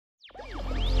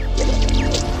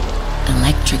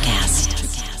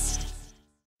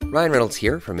Ryan Reynolds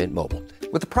here from Mint Mobile.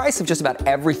 With the price of just about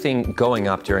everything going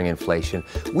up during inflation,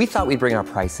 we thought we'd bring our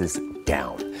prices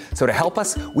down. So to help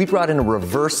us, we brought in a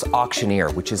reverse auctioneer,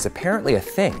 which is apparently a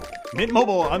thing. Mint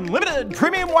Mobile Unlimited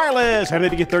Premium Wireless. How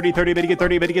to get 30, 30, bit to get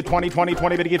 30, bit to get 20, 20,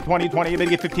 20, bit to get 20, 20, bit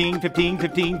to get 15, 15,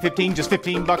 15, 15, just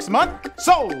 $15 a month?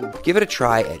 Sold! Give it a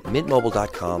try at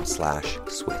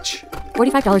mintmobile.com/switch.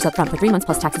 $45 up front for 3 months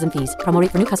plus taxes and fees. Promo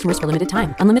rate for new customers for limited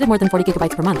time. Unlimited more than 40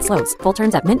 gigabytes per month. Slows full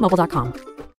terms at mintmobile.com.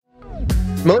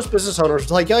 Most business owners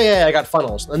are like, oh yeah, I got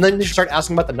funnels. And then you start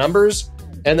asking about the numbers.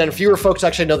 And then fewer folks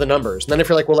actually know the numbers. And then if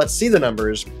you're like, well, let's see the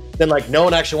numbers, then like no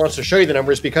one actually wants to show you the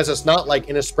numbers because it's not like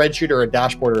in a spreadsheet or a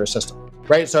dashboard or a system,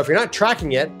 right? So if you're not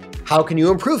tracking it, how can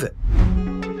you improve it?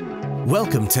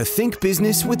 Welcome to Think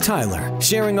Business with Tyler,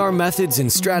 sharing our methods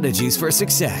and strategies for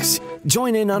success.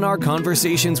 Join in on our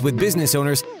conversations with business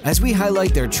owners as we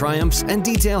highlight their triumphs and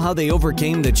detail how they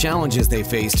overcame the challenges they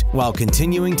faced while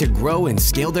continuing to grow and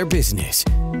scale their business.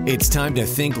 It's time to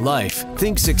think life,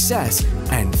 think success,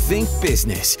 and think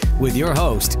business with your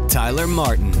host, Tyler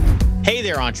Martin. Hey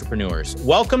there, entrepreneurs.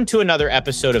 Welcome to another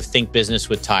episode of Think Business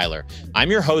with Tyler.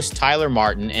 I'm your host, Tyler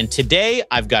Martin, and today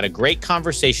I've got a great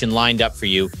conversation lined up for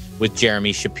you with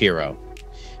Jeremy Shapiro.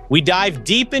 We dive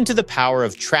deep into the power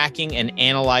of tracking and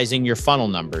analyzing your funnel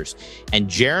numbers, and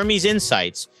Jeremy's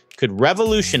insights could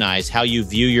revolutionize how you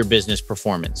view your business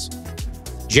performance.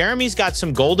 Jeremy's got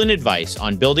some golden advice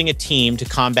on building a team to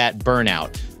combat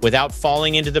burnout without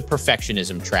falling into the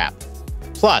perfectionism trap.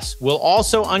 Plus, we'll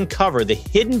also uncover the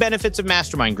hidden benefits of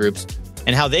mastermind groups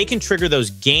and how they can trigger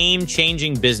those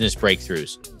game-changing business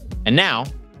breakthroughs. And now,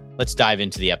 let's dive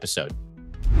into the episode.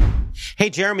 Hey,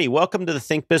 Jeremy, welcome to the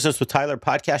Think Business with Tyler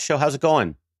podcast show. How's it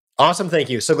going? Awesome. Thank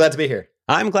you. So glad to be here.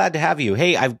 I'm glad to have you.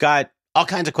 Hey, I've got all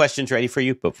kinds of questions ready for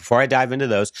you. But before I dive into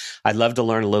those, I'd love to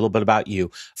learn a little bit about you.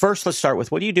 First, let's start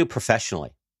with what do you do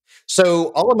professionally?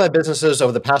 So all of my businesses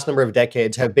over the past number of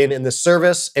decades have been in the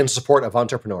service and support of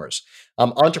entrepreneurs.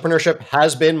 Entrepreneurship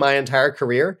has been my entire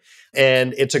career,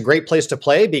 and it's a great place to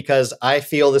play because I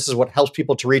feel this is what helps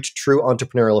people to reach true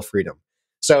entrepreneurial freedom.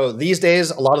 So these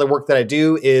days, a lot of the work that I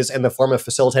do is in the form of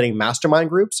facilitating mastermind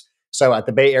groups. So at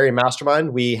the Bay Area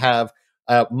Mastermind, we have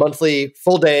monthly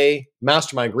full-day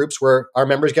mastermind groups where our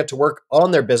members get to work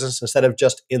on their business instead of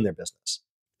just in their business.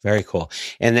 Very cool.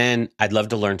 And then I'd love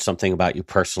to learn something about you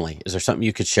personally. Is there something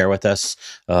you could share with us?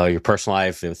 Your personal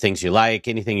life, things you like,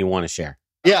 anything you want to share?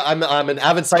 Yeah, I'm an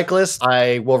avid cyclist.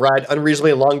 I will ride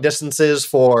unreasonably long distances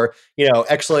for,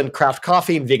 excellent craft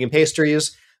coffee and vegan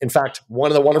pastries. In fact,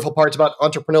 one of the wonderful parts about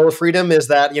entrepreneurial freedom is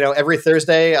that, every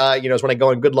Thursday, is when I go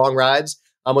on good long rides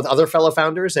with other fellow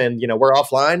founders, and, we're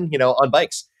offline, on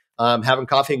bikes, having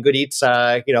coffee and good eats,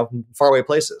 faraway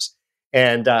places.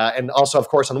 And also, of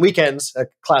course, on weekends,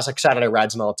 classic Saturday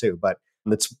rides and all too. But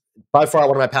it's by far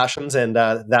one of my passions, and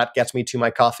that gets me to my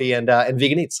coffee and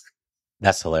vegan eats.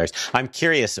 That's hilarious. I'm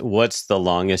curious, what's the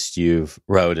longest you've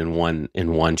rode in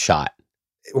one shot?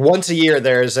 Once a year,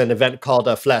 there's an event called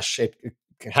Flesh. It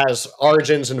has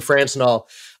origins in France and all,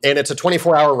 and it's a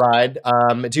 24-hour ride.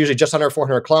 It's usually just under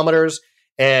 400 kilometers,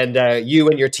 and you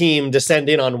and your team descend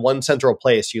in on one central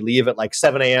place. You leave at like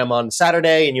 7 a.m. on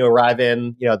Saturday, and you arrive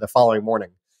in, the following morning,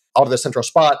 out of the central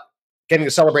spot, getting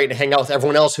to celebrate and hang out with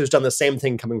everyone else who's done the same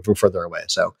thing coming from further away.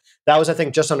 So that was, I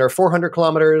think, just under 400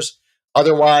 kilometers.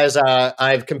 Otherwise,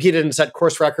 I've competed and set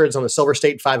course records on the Silver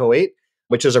State 508,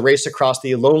 which is a race across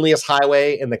the loneliest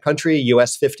highway in the country,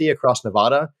 US 50 across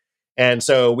Nevada. And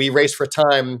so we race for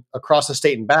time across the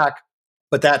state and back,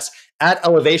 but that's at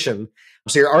elevation.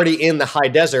 So you're already in the high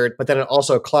desert, but then it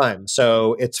also climbs.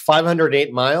 So it's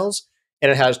 508 miles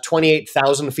and it has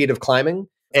 28,000 feet of climbing,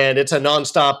 and it's a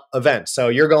nonstop event. So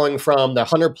you're going from the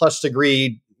 100 plus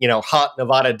degree, hot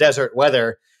Nevada desert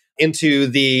weather into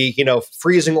the,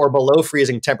 freezing or below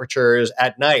freezing temperatures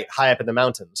at night, high up in the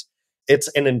mountains. It's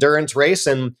an endurance race,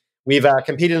 and we've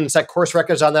competed and set course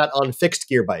records on that on fixed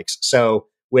gear bikes. So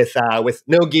with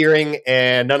no gearing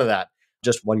and none of that,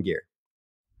 just one gear.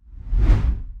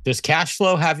 Does cash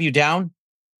flow have you down?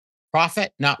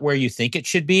 Profit not where you think it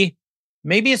should be?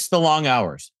 Maybe it's the long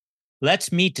hours.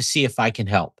 Let's meet to see if I can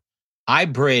help. I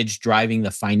bridge driving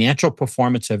the financial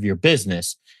performance of your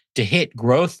business to hit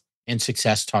growth and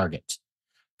success targets.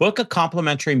 Book a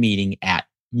complimentary meeting at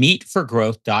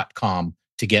meetforgrowth.com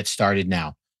to get started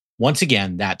now. Once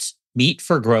again, that's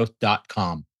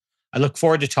meetforgrowth.com. I look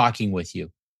forward to talking with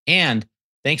you. And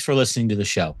thanks for listening to the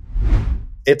show.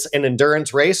 It's an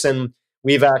endurance race, and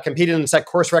we've competed and set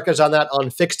course records on that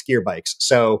on fixed gear bikes.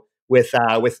 So with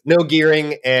no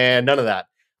gearing and none of that,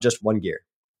 just one gear.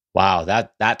 Wow,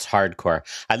 that's hardcore.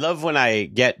 I love when I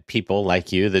get people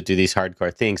like you that do these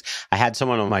hardcore things. I had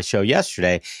someone on my show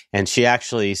yesterday, and she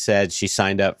actually said she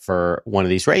signed up for one of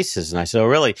these races. And I said, "Oh,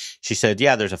 really?" She said,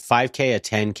 "Yeah, there's a 5K, a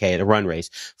 10K, a run race,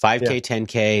 5K,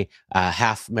 10K, a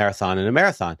half marathon, and a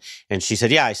marathon." And she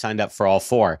said, "Yeah, I signed up for all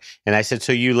four." And I said,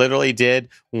 "So you literally did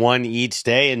one each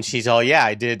day?" And she's all, "Yeah,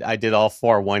 I did all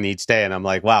four, one each day." And I'm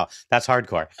like, "Wow, that's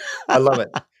hardcore." I love it.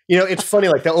 It's funny,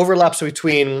 like the overlaps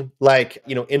between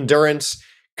endurance,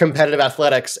 competitive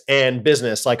athletics, and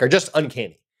business, like are just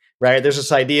uncanny, right? There's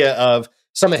this idea of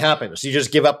something happens. Do you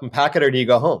just give up and pack it, or do you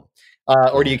go home?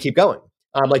 Or do you keep going?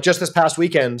 Like just this past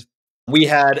weekend, we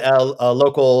had a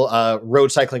local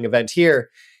road cycling event here.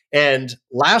 And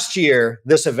last year,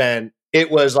 this event, it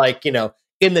was like, in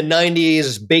the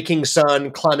 90s, baking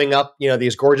sun, climbing up,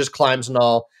 these gorgeous climbs and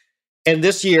all. And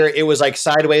this year, it was like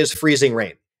sideways freezing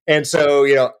rain. And so,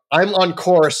 I'm on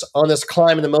course on this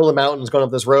climb in the middle of the mountains going up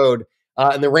this road,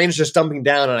 and the rain's just dumping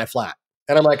down and I flat.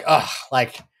 And I'm like,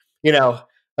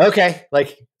 okay,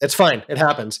 like it's fine. It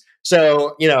happens.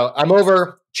 So, I'm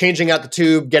over changing out the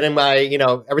tube, getting my,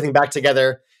 everything back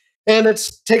together. And it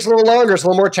takes a little longer. It's a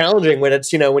little more challenging when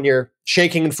it's, when you're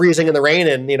shaking and freezing in the rain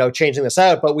and, changing this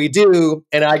out. But we do.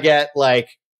 And I get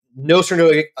like, no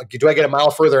sooner do I get a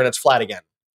mile further and it's flat again.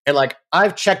 And like,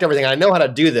 I've checked everything. I know how to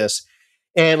do this.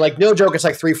 And like, no joke, it's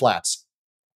like 3 flats.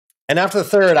 And after the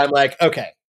third, I'm like, okay,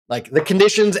 like the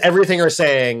conditions, everything are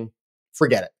saying,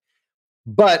 forget it.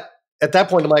 But at that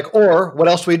point, I'm like, or what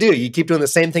else do we do? You keep doing the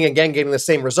same thing again, getting the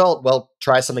same result. Well,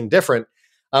 try something different.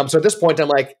 So at this point, I'm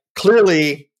like,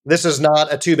 clearly, this is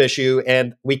not a tube issue,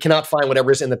 and we cannot find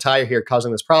whatever's in the tire here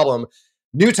causing this problem.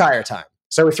 New tire time.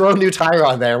 So we throw a new tire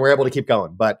on there, and we're able to keep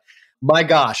going. But my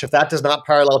gosh, if that does not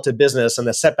parallel to business and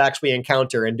the setbacks we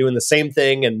encounter and doing the same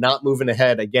thing and not moving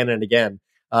ahead again and again,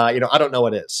 I don't know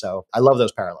what is. So I love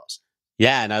those parallels.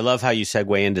 Yeah, and I love how you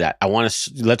segue into that.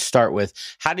 Let's start with,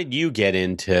 how did you get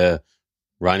into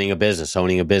running a business,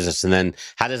 owning a business, and then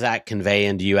how does that convey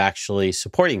into you actually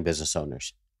supporting business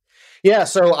owners? Yeah,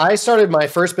 so I started my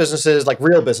first businesses, like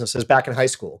real businesses, back in high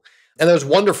school. And that was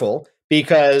wonderful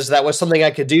because that was something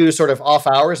I could do sort of off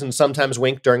hours and sometimes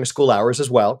wink during school hours as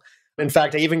well. In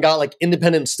fact, I even got like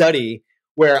independent study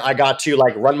where I got to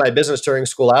like run my business during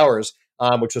school hours,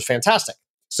 which was fantastic.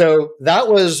 So that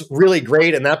was really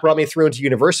great. And that brought me through into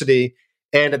university.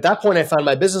 And at that point, I found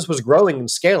my business was growing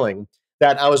and scaling,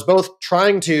 that I was both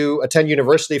trying to attend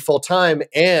university full time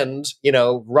and,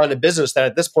 run a business that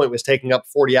at this point was taking up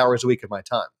 40 hours a week of my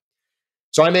time.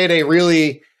 So I made a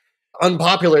really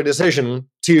unpopular decision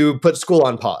to put school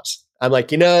on pause. I'm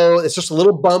like, it's just a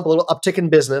little bump, a little uptick in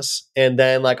business, and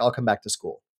then like I'll come back to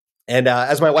school. And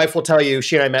as my wife will tell you,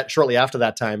 she and I met shortly after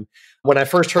that time. When I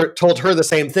first told her the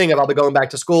same thing about going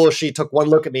back to school, she took one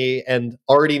look at me and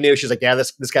already knew. She's like, yeah,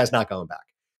 this guy's not going back.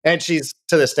 And she's,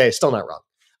 to this day, still not wrong.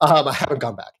 I haven't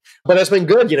gone back. But it's been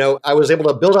good. I was able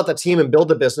to build out the team and build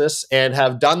the business and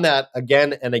have done that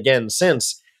again and again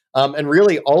since. And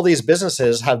really, all these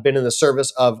businesses have been in the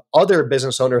service of other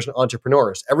business owners and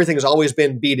entrepreneurs. Everything has always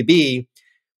been B2B,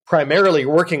 primarily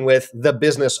working with the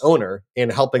business owner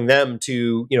in helping them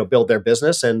to, build their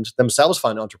business and themselves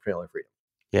find entrepreneurial freedom.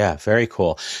 Yeah, very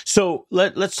cool. So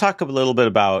let's talk a little bit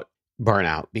about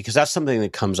burnout, because that's something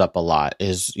that comes up a lot.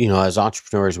 Is, as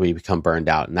entrepreneurs, we become burned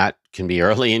out, and that can be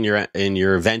early in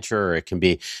your venture, or it can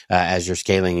be as you're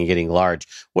scaling and getting large.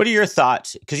 What are your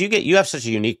thoughts? Because you have such a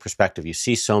unique perspective. You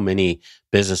see so many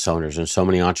business owners and so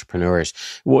many entrepreneurs.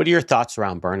 What are your thoughts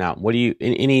around burnout? What do you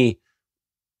any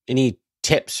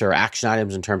tips or action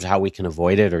items in terms of how we can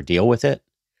avoid it or deal with it?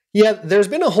 Yeah, there's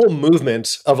been a whole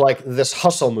movement of like this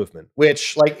hustle movement,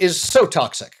 which like is so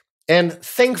toxic. And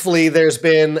thankfully, there's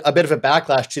been a bit of a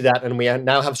backlash to that, and we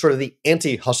now have sort of the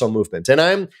anti-hustle movement. And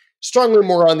I'm strongly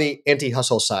more on the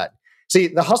anti-hustle side. See,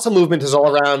 the hustle movement is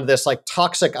all around this like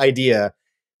toxic idea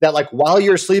that like while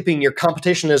you're sleeping, your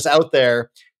competition is out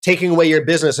there taking away your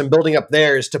business and building up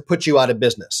theirs to put you out of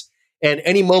business. And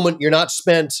any moment you're not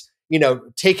spent,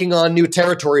 taking on new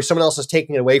territory, someone else is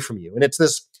taking it away from you. And it's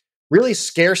this really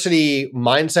scarcity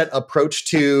mindset approach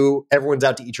to everyone's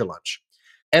out to eat your lunch.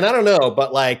 And I don't know,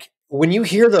 but like when you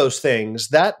hear those things,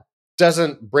 that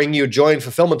doesn't bring you joy and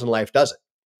fulfillment in life, does it?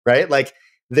 Right? Like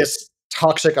this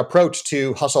toxic approach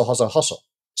to hustle, hustle, hustle.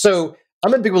 So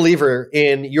I'm a big believer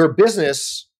in your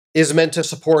business is meant to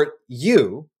support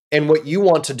you and what you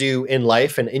want to do in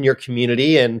life and in your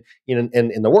community and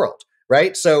in the world,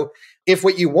 right? So if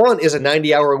what you want is a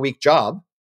 90-hour-a-week job,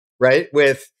 right,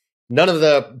 with none of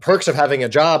the perks of having a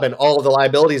job and all of the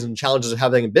liabilities and challenges of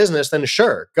having a business, then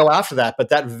sure, go after that. But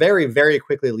that very, very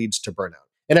quickly leads to burnout.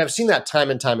 And I've seen that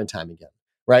time and time and time again,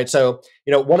 right? So,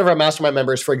 one of our mastermind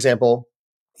members, for example,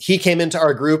 he came into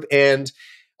our group, and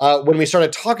when we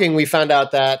started talking, we found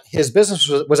out that his business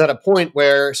was at a point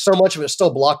where so much of it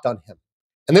still blocked on him.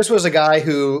 And this was a guy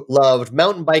who loved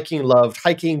mountain biking, loved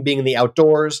hiking, being in the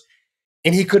outdoors,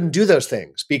 and he couldn't do those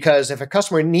things because if a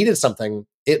customer needed something,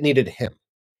 it needed him.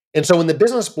 And so when the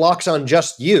business blocks on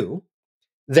just you,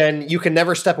 then you can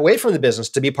never step away from the business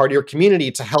to be part of your community,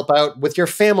 to help out with your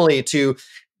family, to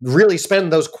really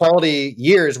spend those quality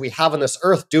years we have on this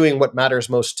earth doing what matters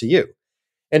most to you.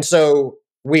 And so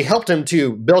we helped him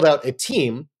to build out a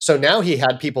team. So now he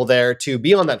had people there to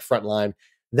be on that front line.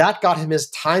 That got him his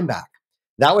time back.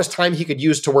 That was time he could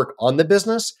use to work on the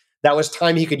business. That was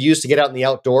time he could use to get out in the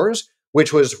outdoors,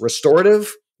 which was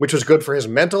restorative, which was good for his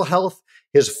mental health,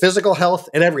 his physical health,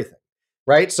 and everything,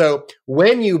 right? So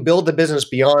when you build the business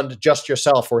beyond just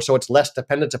yourself, or so it's less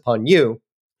dependent upon you,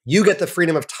 you get the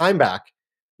freedom of time back,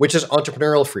 which is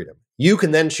entrepreneurial freedom. You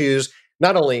can then choose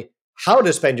not only how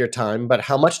to spend your time, but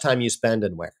how much time you spend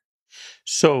and where.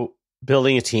 So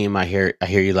building a team, I hear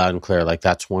you loud and clear. Like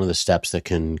that's one of the steps that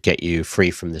can get you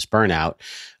free from this burnout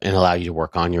and allow you to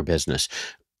work on your business.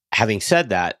 Having said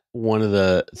that, one of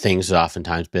the things that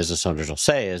oftentimes business owners will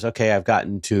say is, okay, I've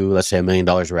gotten to, let's say, $1 million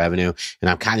of revenue, and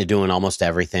I'm kind of doing almost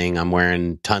everything. I'm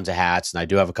wearing tons of hats, and I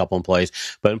do have a couple employees,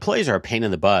 but employees are a pain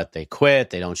in the butt. They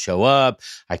quit. They don't show up.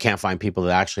 I can't find people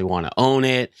that actually want to own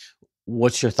it.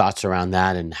 What's your thoughts around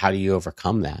that, and how do you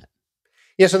overcome that?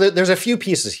 Yeah, so there's a few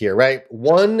pieces here, right?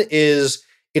 One is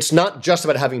it's not just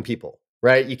about having people,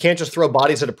 right? You can't just throw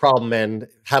bodies at a problem and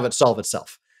have it solve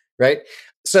itself, right?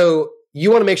 So you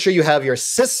want to make sure you have your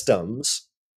systems,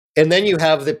 and then you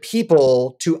have the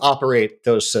people to operate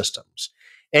those systems.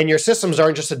 And your systems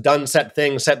aren't just a done, set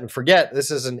thing, set and forget.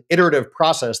 This is an iterative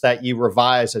process that you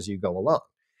revise as you go along,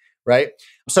 right?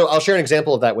 So I'll share an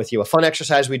example of that with you. A fun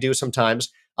exercise we do sometimes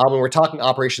when we're talking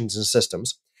operations and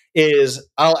systems is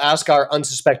I'll ask our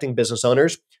unsuspecting business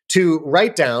owners to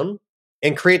write down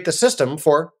and create the system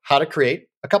for how to create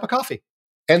a cup of coffee.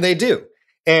 And they do.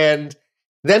 And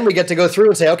then we get to go through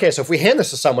and say, okay, so if we hand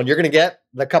this to someone, you're going to get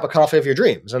the cup of coffee of your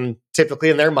dreams. And typically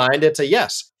in their mind, it's a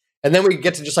yes. And then we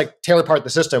get to just like tear apart the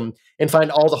system and find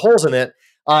all the holes in it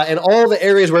and all the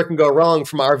areas where it can go wrong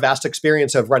from our vast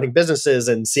experience of running businesses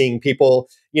and seeing people,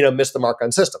 miss the mark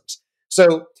on systems.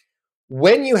 So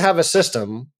when you have a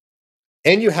system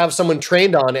and you have someone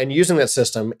trained on and using that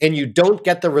system and you don't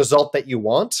get the result that you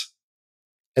want,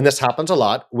 and this happens a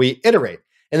lot, we iterate.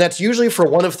 And that's usually for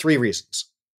one of three reasons,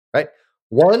 right?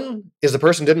 One is the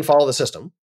person didn't follow the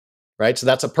system, right? So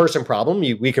that's a person problem.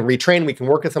 We can retrain, we can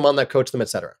work with them on that, coach them, et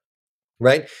cetera,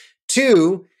 right?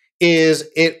 Two is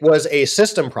it was a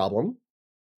system problem,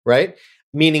 right?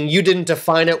 Meaning you didn't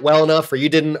define it well enough, or you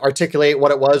didn't articulate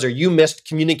what it was, or you missed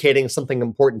communicating something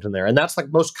important in there. And that's like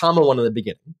most common one in the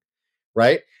beginning,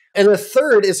 right? And the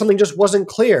third is something just wasn't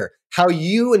clear. How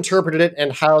you interpreted it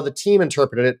and how the team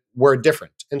interpreted it were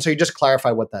different. And so you just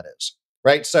clarify what that is,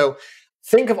 right? So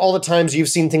think of all the times you've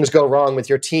seen things go wrong with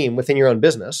your team within your own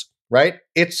business, right?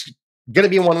 It's going to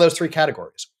be in one of those three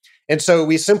categories. And so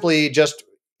we simply just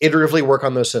iteratively work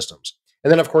on those systems.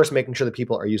 And then, of course, making sure that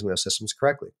people are using those systems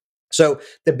correctly. So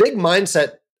the big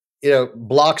mindset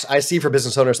blocks I see for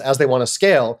business owners as they want to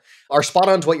scale are spot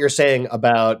on to what you're saying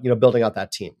about building out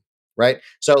that team, right?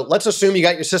 So let's assume you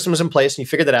got your systems in place and you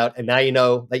figured that out, and now you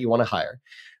know that you want to hire,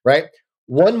 right?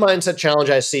 One mindset challenge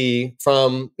I see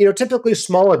from typically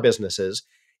smaller businesses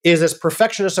is this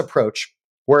perfectionist approach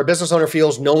where a business owner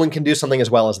feels no one can do something as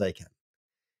well as they can,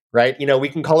 right? We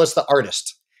can call this the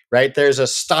artist, right? There's a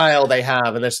style they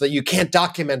have, and that's that you can't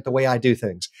document the way I do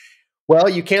things. Well,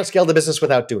 you can't scale the business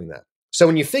without doing that. So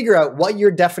when you figure out what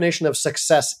your definition of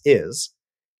success is,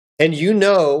 and you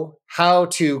know how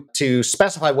to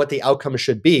specify what the outcome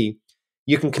should be,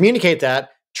 you can communicate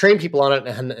that, train people on it,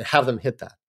 and have them hit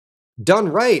that. Done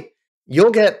right,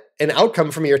 you'll get an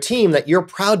outcome from your team that you're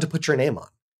proud to put your name on.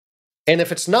 And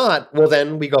if it's not, well,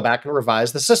 then we go back and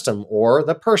revise the system or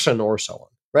the person or so on,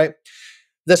 right?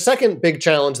 The second big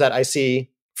challenge that I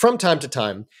see from time to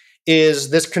time is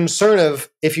this concern of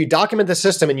if you document the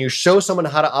system and you show someone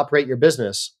how to operate your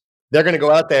business, they're going to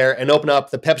go out there and open up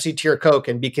the Pepsi to your Coke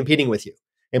and be competing with you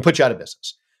and put you out of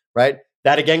business, right?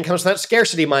 That again comes from that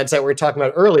scarcity mindset we were talking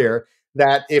about earlier,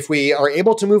 that if we are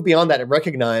able to move beyond that and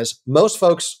recognize most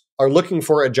folks are looking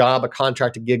for a job, a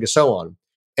contract, a gig, and so on,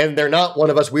 and they're not one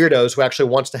of us weirdos who actually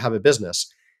wants to have a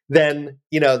business, then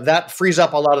that frees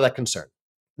up a lot of that concern.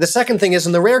 The second thing is,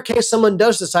 in the rare case someone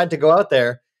does decide to go out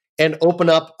there and open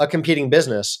up a competing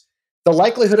business, the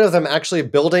likelihood of them actually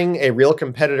building a real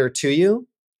competitor to you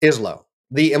is low.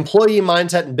 The employee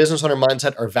mindset and business owner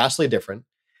mindset are vastly different.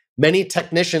 Many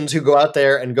technicians who go out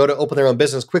there and go to open their own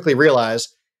business quickly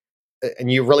realize,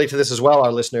 and you relate to this as well,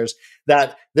 our listeners,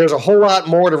 that there's a whole lot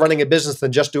more to running a business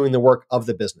than just doing the work of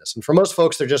the business. And for most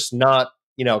folks, they're just not,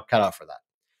 cut out for that.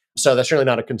 So that's really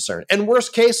not a concern. And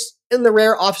worst case, in the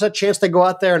rare offset chance they go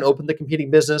out there and open the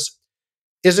competing business,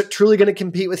 is it truly going to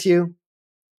compete with you?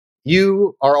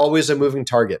 You are always a moving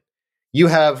target. You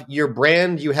have your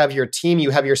brand, you have your team,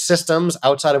 you have your systems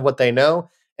outside of what they know,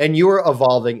 and you are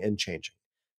evolving and changing.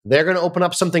 They're going to open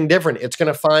up something different. It's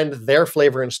going to find their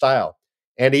flavor and style.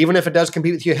 And even if it does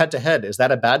compete with you head to head, is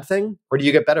that a bad thing? Or do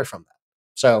you get better from that?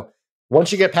 So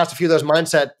once you get past a few of those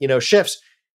mindset, shifts,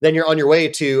 then you're on your way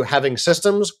to having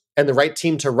systems and the right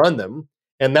team to run them.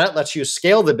 And that lets you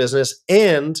scale the business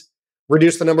and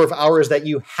reduce the number of hours that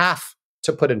you have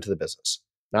to put into the business.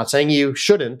 Not saying you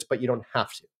shouldn't, but you don't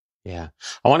have to. Yeah.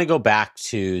 I want to go back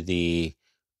to the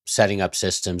setting up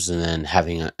systems and then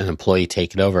having an employee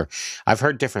take it over. I've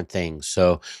heard different things.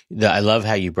 So I love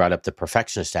how you brought up the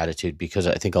perfectionist attitude, because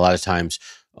I think a lot of times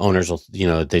owners will,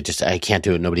 they just, I can't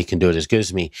do it. Nobody can do it as good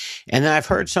as me. And then I've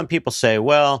heard some people say,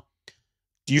 well,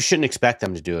 you shouldn't expect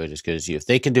them to do it as good as you. If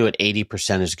they can do it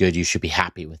 80% as good, you should be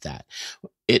happy with that.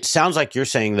 It sounds like you're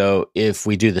saying, though, if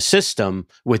we do the system,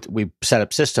 we set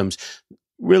up systems,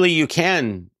 really you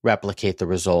can replicate the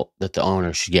result that the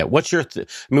owner should get. What's your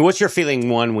feeling,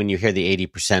 one, when you hear the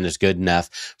 80% is good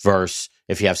enough versus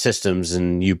if you have systems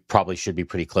and you probably should be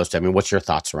pretty close to, what's your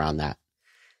thoughts around that?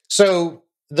 So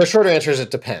the shorter answer is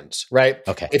it depends, right?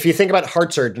 Okay. If you think about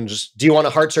heart surgeons, do you want a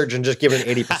heart surgeon just given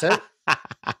 80%?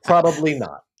 Probably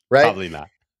not, right? Probably not.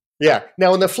 Yeah.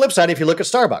 Now, on the flip side, if you look at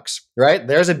Starbucks, right?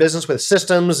 There's a business with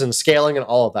systems and scaling and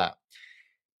all of that.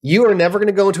 You are never going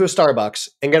to go into a Starbucks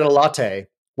and get a latte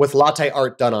with latte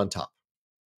art done on top.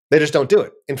 They just don't do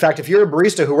it. In fact, if you're a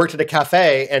barista who worked at a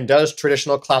cafe and does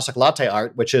traditional classic latte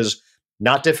art, which is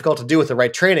not difficult to do with the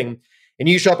right training, and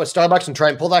you show up at Starbucks and try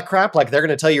and pull that crap, like they're going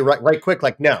to tell you right quick,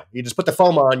 like, no, you just put the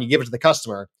foam on, you give it to the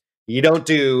customer. You don't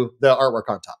do the artwork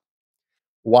on top.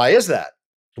 Why is that?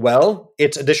 Well,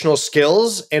 it's additional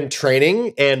skills and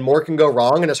training, and more can go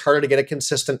wrong, and it's harder to get a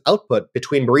consistent output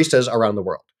between baristas around the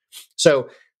world. So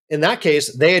in that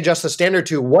case, they adjust the standard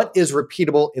to what is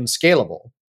repeatable and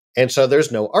scalable. And so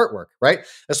there's no artwork, right?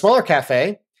 A smaller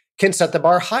cafe can set the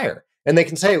bar higher, and they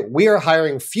can say, we are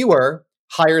hiring fewer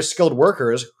higher skilled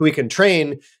workers who we can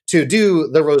train to do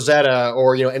the Rosetta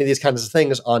or any of these kinds of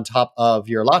things on top of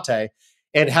your latte,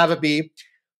 and have it be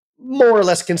more or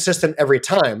less consistent every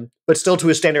time, but still to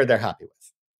a standard they're happy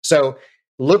with. So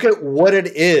look at what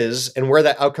it is and where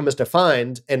that outcome is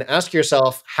defined, and ask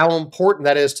yourself how important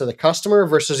that is to the customer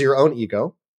versus your own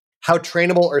ego, how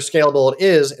trainable or scalable it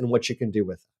is, and what you can do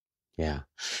with it. Yeah.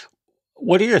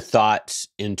 What are your thoughts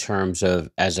in terms of,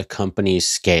 as a company is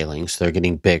scaling, so they're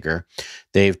getting bigger,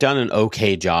 they've done an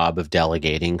okay job of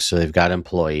delegating, so they've got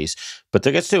employees, but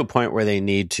there gets to a point where they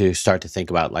need to start to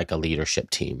think about like a leadership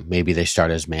team. Maybe they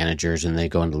start as managers and they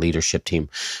go into leadership team.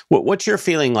 What's your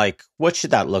feeling like? What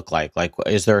should that look like? Like,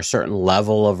 is there a certain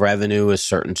level of revenue, a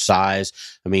certain size?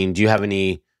 Do you have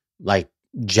any like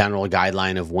general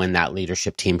guideline of when that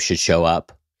leadership team should show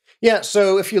up? Yeah.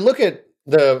 So if you look at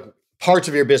the parts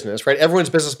of your business, right? Everyone's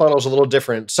business model is a little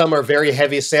different. Some are very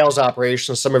heavy sales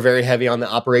operations. Some are very heavy on the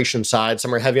operation side.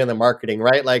 Some are heavy on the marketing,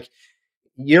 right? Like,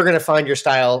 you're going to find your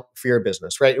style for your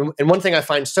business, right? And one thing I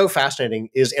find so fascinating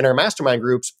is in our mastermind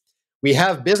groups, we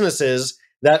have businesses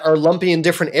that are lumpy in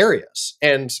different areas,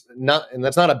 and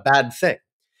that's not a bad thing,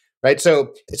 right?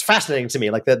 So it's fascinating to me,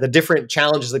 like the different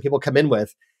challenges that people come in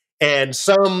with, and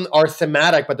some are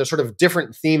thematic, but there's sort of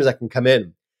different themes that can come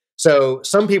in. So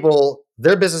some people,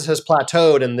 their business has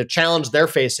plateaued, and the challenge they're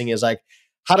facing is like,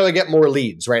 how do I get more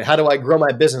leads, right? How do I grow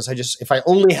my business? If I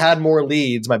only had more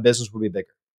leads, my business would be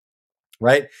bigger,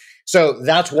 right? So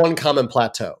that's one common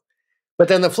plateau. But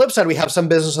then the flip side, we have some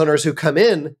business owners who come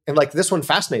in, and like, this one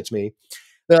fascinates me.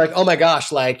 They're like, oh my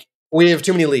gosh, like, we have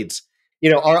too many leads.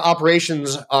 Our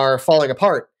operations are falling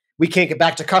apart. We can't get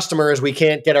back to customers. We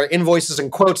can't get our invoices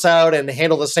and quotes out and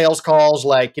handle the sales calls.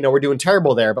 Like, we're doing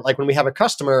terrible there. But like, when we have a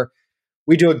customer,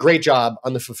 we do a great job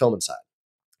on the fulfillment side,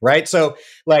 right? So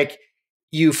like,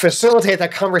 you facilitate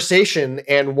that conversation,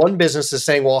 and one business is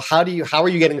saying, well, how are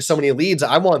you getting so many leads?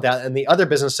 I want that. And the other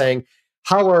business saying,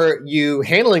 how are you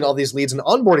handling all these leads and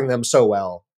onboarding them so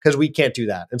well? Because we can't do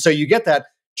that. And so you get that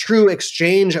true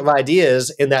exchange of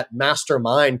ideas in that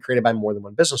mastermind created by more than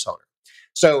one business owner.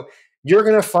 So you're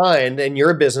going to find in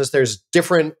your business, there's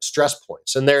different stress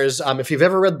points. And there's, if you've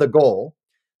ever read The Goal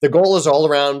is all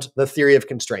around the theory of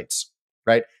constraints,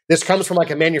 right? This comes from like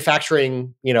a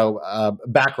manufacturing,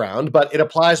 background, but it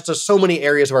applies to so many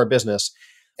areas of our business.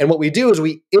 And what we do is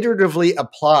we iteratively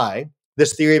apply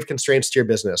this theory of constraints to your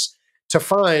business to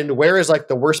find where is like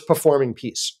the worst performing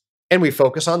piece. And we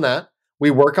focus on that.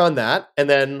 We work on that. And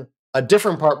then a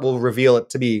different part will reveal it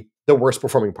to be the worst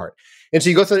performing part. And so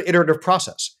you go through the iterative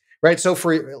process, right? So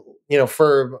for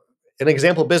an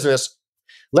example business,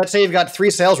 let's say you've got 3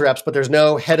 sales reps, but there's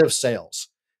no head of sales,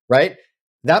 right?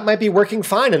 That might be working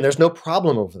fine and there's no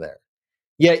problem over there.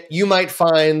 Yet you might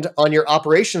find on your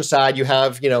operations side, you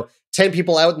have, 10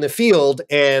 people out in the field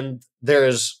and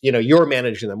there's, you're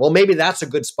managing them. Well, maybe that's a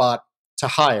good spot to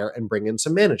hire and bring in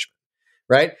some management,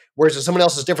 right? Whereas if somebody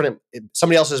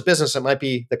else's business, it might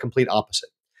be the complete opposite.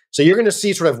 So you're going to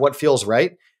see sort of what feels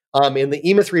right. In the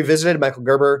E-Myth Revisited, Michael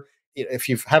Gerber, if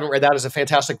you haven't read that, is a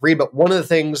fantastic read. But one of the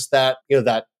things that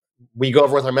that we go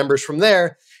over with our members from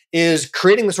there is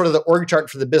creating the org chart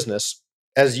for the business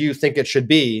as you think it should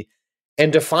be,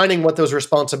 and defining what those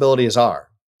responsibilities are.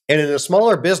 And in a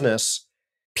smaller business,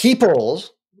 people,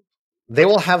 they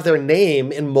will have their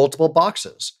name in multiple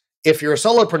boxes. If you're a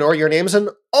solopreneur, your name's in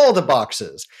all the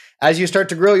boxes. As you start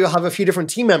to grow, you'll have a few different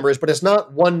team members, but it's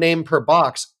not one name per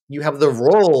box. You have the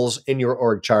roles in your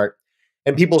org chart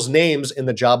and people's names in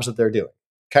the jobs that they're doing,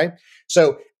 okay?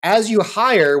 So as you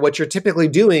hire, what you're typically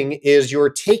doing is you're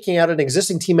taking out an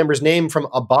existing team member's name from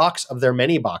a box of their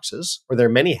many boxes or their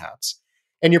many hats,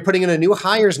 and you're putting in a new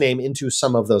hire's name into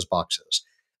some of those boxes.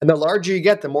 And the larger you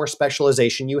get, the more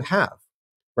specialization you have,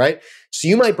 right? So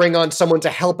you might bring on someone to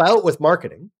help out with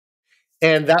marketing,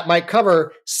 and that might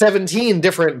cover 17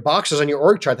 different boxes on your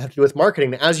org chart that have to do with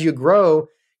marketing. As you grow,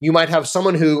 you might have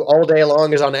someone who all day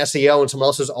long is on SEO and someone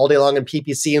else is all day long on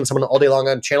PPC and someone all day long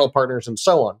on channel partners and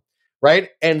so on, right?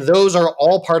 And those are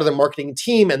all part of the marketing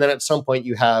team. And then at some point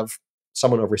you have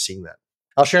someone overseeing that.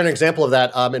 I'll share an example of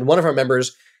that. In one of our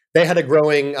members, they had a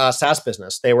growing SaaS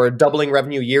business. They were doubling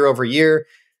revenue year over year.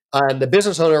 And the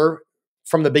business owner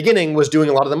from the beginning was doing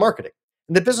a lot of the marketing.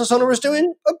 And the business owner was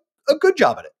doing a good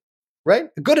job at it, right?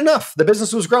 Good enough. The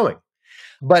business was growing.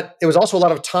 But it was also a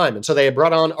lot of time. And so they had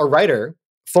brought on a writer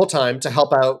full-time to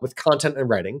help out with content and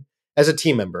writing as a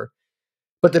team member.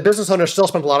 But the business owner still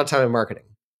spent a lot of time in marketing.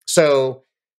 So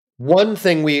one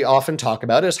thing we often talk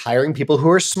about is hiring people who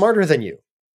are smarter than you,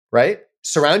 right?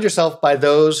 Surround yourself by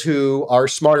those who are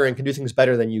smarter and can do things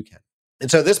better than you can. And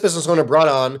so this business owner brought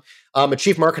on a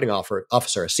chief marketing officer,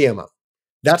 a CMO.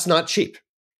 That's not cheap.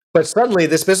 But suddenly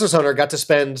this business owner got to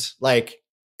spend like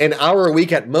an hour a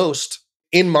week at most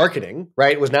in marketing,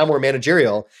 right? It was now more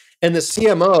managerial. And the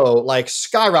CMO like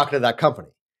skyrocketed that company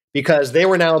because they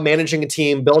were now managing a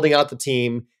team, building out the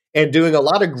team, and doing a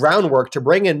lot of groundwork to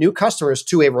bring in new customers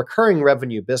to a recurring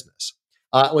revenue business.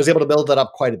 Was able to build that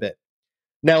up quite a bit.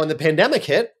 Now, when the pandemic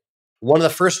hit, one of the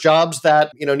first jobs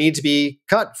that need to be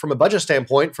cut from a budget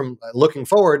standpoint, from looking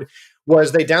forward,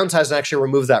 was they downsized and actually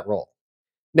removed that role.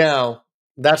 Now,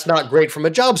 that's not great from a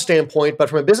job standpoint, but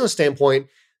from a business standpoint,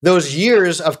 those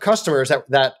years of customers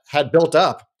that had built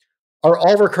up are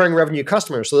all recurring revenue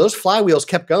customers. So those flywheels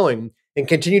kept going and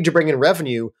continued to bring in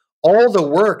revenue. All the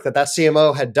work that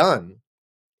CMO had done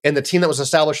and the team that was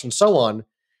established and so on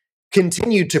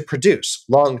continued to produce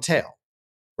long tail,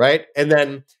 right? And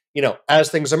then, as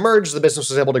things emerged, the business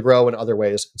was able to grow in other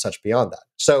ways and such beyond that.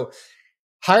 So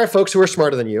hire folks who are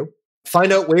smarter than you.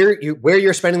 Find out where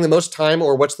you're spending the most time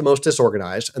or what's the most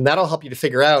disorganized. And that'll help you to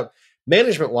figure out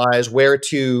management-wise where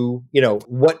to,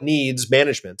 what needs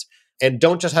management. And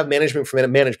don't just have management for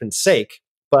management's sake,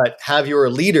 but have your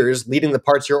leaders leading the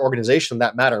parts of your organization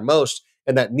that matter most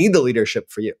and that need the leadership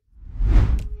for you.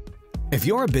 If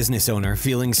you're a business owner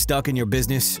feeling stuck in your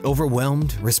business,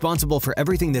 overwhelmed, responsible for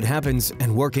everything that happens,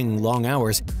 and working long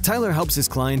hours, Tyler helps his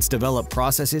clients develop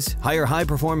processes, hire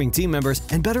high-performing team members,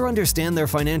 and better understand their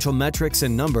financial metrics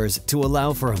and numbers to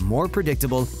allow for a more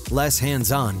predictable, less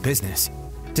hands-on business.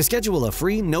 To schedule a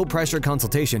free, no-pressure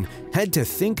consultation, head to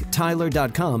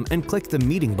thinktyler.com and click the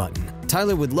meeting button.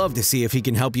 Tyler would love to see if he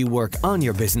can help you work on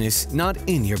your business, not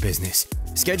in your business.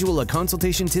 Schedule a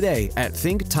consultation today at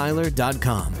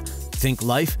thinktyler.com. Think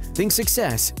life, think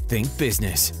success, think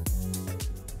business.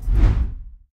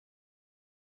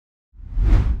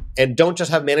 And don't just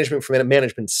have management for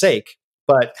management's sake,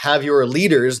 but have your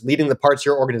leaders leading the parts of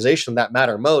your organization that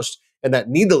matter most and that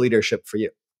need the leadership for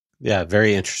you. Yeah,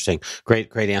 very interesting.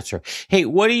 Great answer. Hey,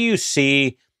 what do you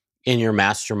see in your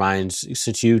masterminds,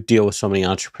 since you deal with so many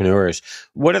entrepreneurs?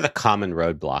 What are the common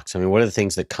roadblocks? I mean, what are the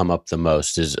things that come up the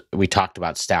most? Is we talked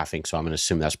about staffing, so I'm going to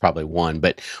assume that's probably one,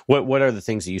 but what are the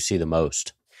things that you see the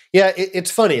most? Yeah, it's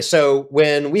funny. So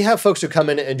when we have folks who come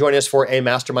in and join us for a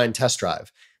mastermind test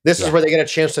drive, this is where they get a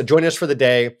chance to join us for the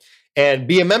day and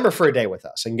be a member for a day with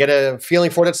us and get a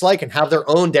feeling for what it's like and have their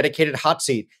own dedicated hot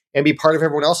seat and be part of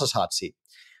everyone else's hot seat.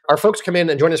 Our folks come in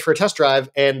and join us for a test drive,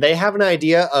 and they have an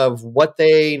idea of what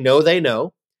they know they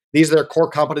know. These are their core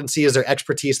competencies, their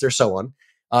expertise, their so on,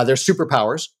 their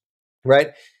superpowers,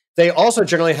 right? They also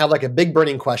generally have like a big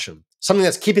burning question, something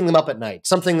that's keeping them up at night,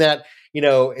 something that,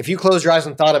 if you close your eyes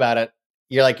and thought about it,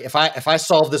 you're like, if I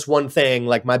solve this one thing,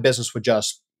 like my business would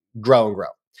just grow and grow,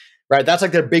 right? That's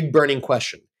like their big burning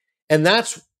question. And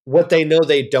that's what they know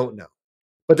they don't know.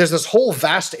 But there's this whole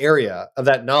vast area of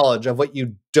that knowledge of what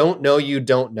you don't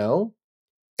know.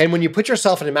 And when you put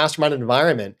yourself in a mastermind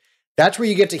environment, that's where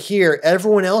you get to hear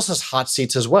everyone else's hot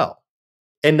seats as well.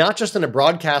 And not just in a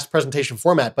broadcast presentation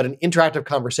format, but an interactive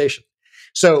conversation.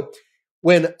 So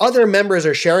when other members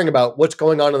are sharing about what's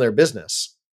going on in their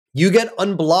business, you get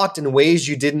unblocked in ways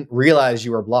you didn't realize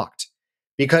you were blocked.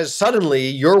 Because suddenly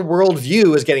your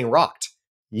worldview is getting rocked.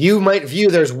 You might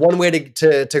view there's one way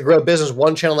to grow business,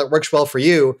 one channel that works well for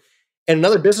you, and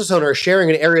another business owner is sharing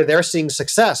an area they're seeing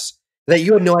success that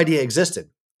you had no idea existed.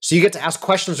 So you get to ask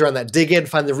questions around that, dig in,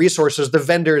 find the resources, the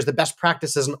vendors, the best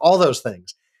practices, and all those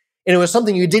things. And it was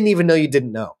something you didn't even know you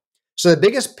didn't know. So the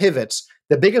biggest pivots,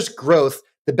 the biggest growth,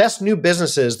 the best new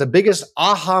businesses, the biggest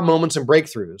aha moments and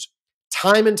breakthroughs,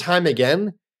 time and time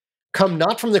again, come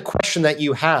not from the question that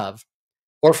you have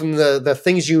or from the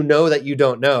things you know that you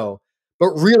don't know, but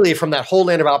really from that whole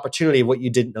land of opportunity of what you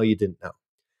didn't know you didn't know.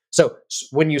 So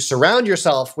when you surround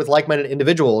yourself with like-minded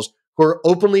individuals who are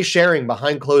openly sharing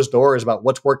behind closed doors about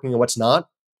what's working and what's not,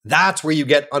 that's where you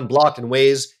get unblocked in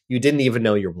ways you didn't even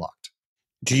know you're blocked.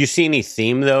 Do you see any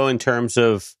theme though in terms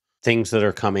of things that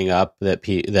are coming up that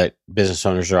that business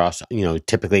owners are also,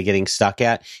 typically getting stuck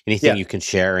at? Anything you can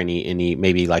share? Any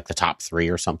maybe like the top 3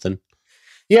 or something?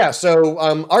 Yeah. So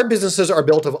our businesses are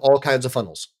built of all kinds of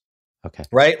funnels. Okay.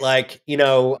 Right. Like,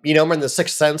 we're in the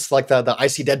sixth sense, like the I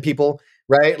see dead people,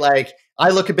 right? Like I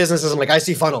look at businesses and like, I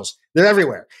see funnels. They're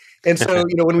everywhere. And so,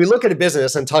 when we look at a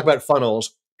business and talk about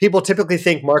funnels, people typically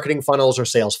think marketing funnels or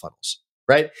sales funnels,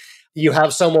 right? You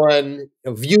have someone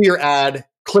view your ad,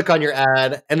 click on your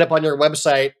ad, end up on your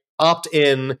website, opt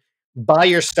in, buy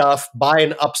your stuff, buy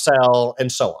an upsell,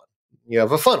 and so on. You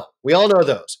have a funnel. We all know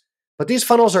those. But these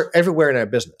funnels are everywhere in our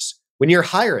business. When you're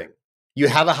hiring, you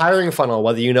have a hiring funnel,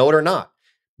 whether you know it or not.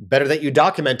 Better that you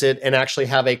document it and actually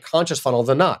have a conscious funnel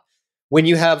than not. When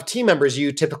you have team members,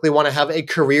 you typically want to have a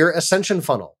career ascension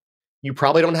funnel. You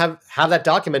probably don't have that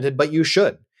documented, but you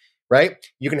should, right?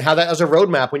 You can have that as a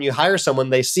roadmap. When you hire someone,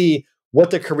 they see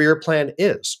what the career plan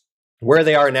is, where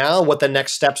they are now, what the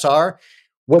next steps are,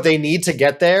 what they need to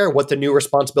get there, what the new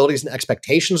responsibilities and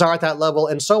expectations are at that level,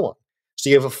 and so on. So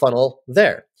you have a funnel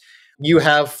there. You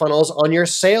have funnels on your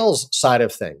sales side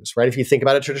of things, right? If you think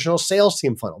about a traditional sales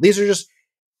team funnel, these are just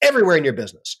everywhere in your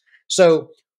business. So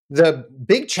the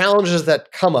big challenges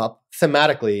that come up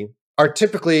thematically are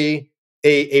typically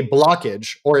a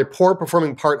blockage or a poor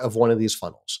performing part of one of these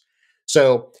funnels.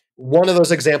 So one of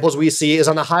those examples we see is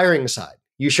on the hiring side.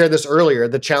 You shared this earlier,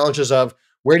 the challenges of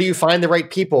where do you find the right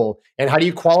people and how do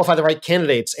you qualify the right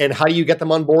candidates and how do you get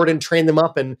them on board and train them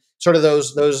up and sort of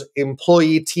those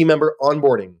employee team member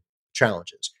onboarding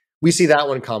challenges. We see that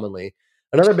one commonly.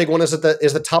 Another big one is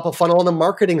the top of funnel on the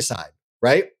marketing side,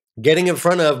 right? Getting in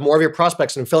front of more of your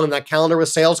prospects and filling that calendar with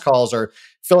sales calls or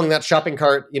filling that shopping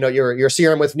cart, your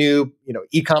CRM with new,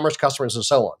 e-commerce customers and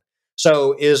so on.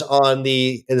 So is on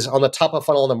the top of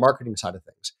funnel on the marketing side of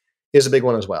things is a big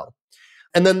one as well.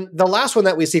 And then the last one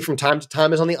that we see from time to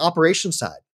time is on the operations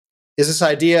side, is this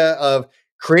idea of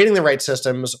creating the right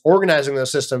systems, organizing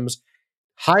those systems,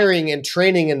 hiring and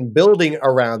training and building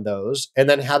around those, and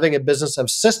then having a business of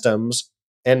systems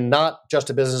and not just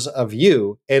a business of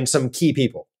you and some key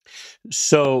people.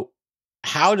 So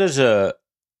how does a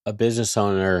business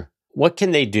owner, what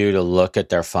can they do to look at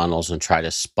their funnels and try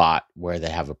to spot where they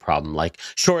have a problem? Like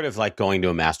short of like going to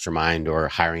a mastermind or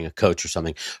hiring a coach or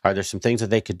something, are there some things that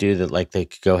they could do that like they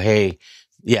could go, hey,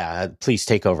 yeah, please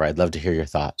take over. I'd love to hear your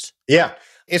thoughts. Yeah.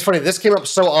 It's funny. This came up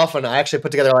so often. I actually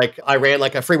put together, I ran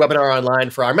a free webinar online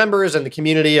for our members and the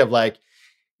community of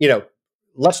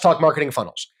let's talk marketing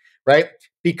funnels, right?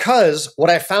 Because what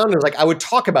I found is I would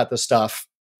talk about this stuff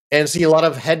and see a lot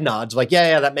of head nods,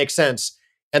 yeah, that makes sense.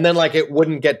 And then it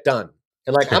wouldn't get done.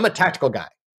 And I'm a tactical guy.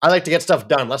 I like to get stuff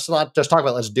done. Let's not just talk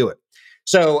about it, let's do it.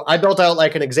 So I built out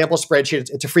an example spreadsheet.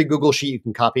 It's a free Google sheet you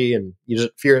can copy and use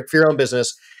it for your own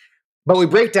business. But we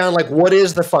break down what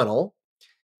is the funnel?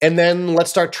 And then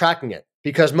let's start tracking it,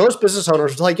 because most business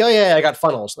owners are yeah, I got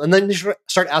funnels. And then you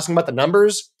start asking about the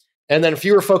numbers, and then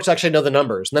fewer folks actually know the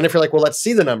numbers. And then if you're well, let's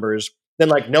see the numbers, then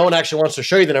no one actually wants to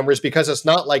show you the numbers because it's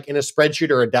not in a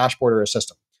spreadsheet or a dashboard or a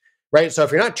system, right? So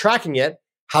if you're not tracking it,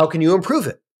 how can you improve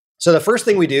it? So the first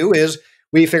thing we do is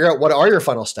we figure out what are your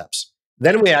funnel steps.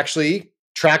 Then we actually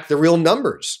track the real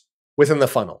numbers within the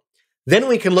funnel. Then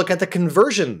we can look at the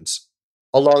conversions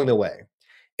along the way.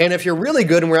 And if you're really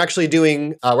good and we're actually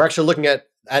looking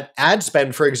at ad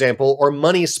spend, for example, or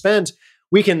money spent,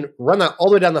 we can run that all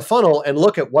the way down the funnel and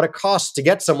look at what it costs to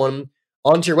get someone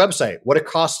onto your website, what it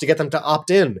costs to get them to opt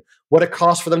in, what it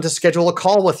costs for them to schedule a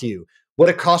call with you, what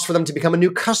it costs for them to become a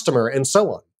new customer, and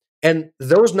so on. And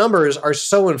those numbers are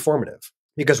so informative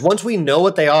because once we know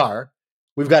what they are,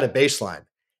 we've got a baseline.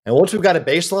 And once we've got a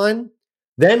baseline,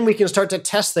 then we can start to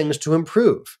test things to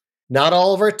improve. Not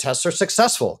all of our tests are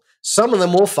successful. Some of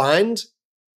them we'll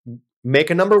make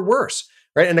a number worse,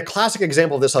 right? And a classic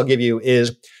example of this I'll give you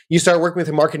is you start working with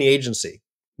a marketing agency.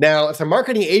 Now, if the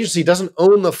marketing agency doesn't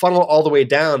own the funnel all the way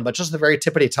down, but just the very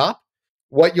tippity top,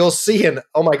 what you'll see, and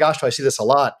oh my gosh, do I see this a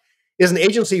lot, is an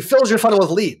agency fills your funnel with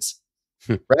leads,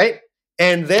 right?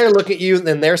 And they're looking at you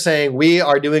and they're saying, we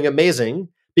are doing amazing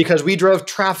because we drove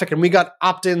traffic and we got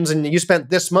opt-ins and you spent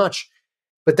this much.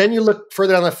 But then you look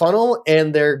further down the funnel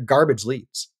and they're garbage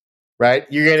leads, right?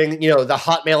 You're getting, the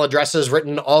Hotmail addresses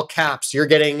written in all caps. You're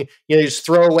getting, these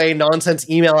throwaway nonsense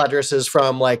email addresses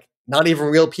from like not even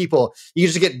real people. You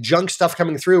just get junk stuff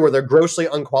coming through where they're grossly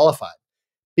unqualified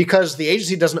because the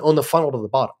agency doesn't own the funnel to the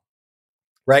bottom,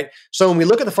 right? So when we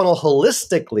look at the funnel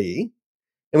holistically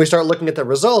and we start looking at the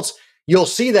results, you'll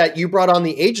see that you brought on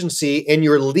the agency and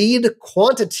your lead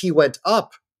quantity went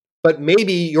up, but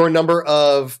maybe your number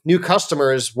of new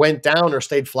customers went down or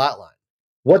stayed flatline.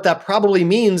 What that probably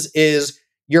means is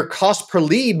your cost per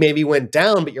lead maybe went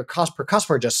down, but your cost per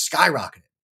customer just skyrocketed,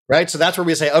 right? So that's where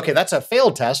we say, okay, that's a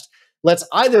failed test. Let's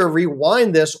either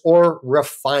rewind this or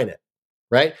refine it,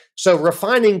 right? So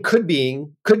refining could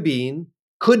mean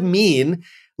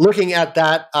looking at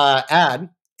that ad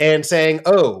and saying,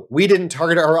 oh, we didn't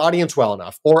target our audience well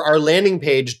enough, or our landing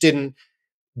page didn't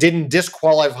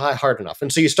disqualify hard enough.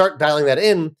 And so you start dialing that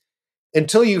in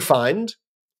until you find,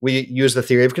 we use the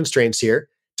theory of constraints here,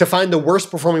 to find the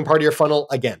worst performing part of your funnel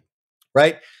again,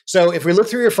 right? So if we look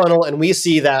through your funnel and we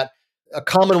see that a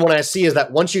common one I see is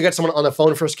that once you get someone on the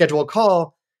phone for a scheduled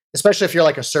call, especially if you're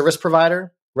like a service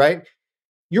provider, right?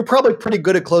 You're probably pretty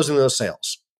good at closing those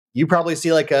sales. You probably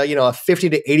see like a 50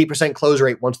 to 80% close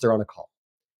rate once they're on a call.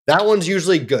 That one's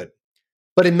usually good.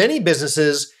 But in many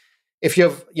businesses, if you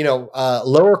have,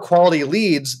 lower quality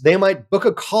leads, they might book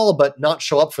a call but not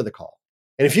show up for the call.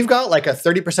 And if you've got like a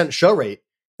 30% show rate,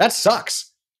 that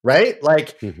sucks, right?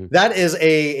 Like that is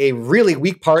a really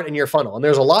weak part in your funnel. And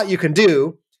there's a lot you can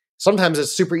do. Sometimes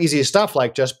it's super easy stuff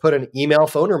like just put an email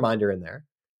phone reminder in there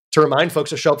to remind folks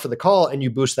to show up for the call and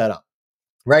you boost that up,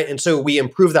 right? And so we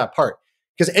improve that part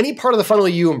because any part of the funnel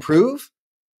you improves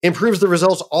the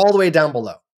results all the way down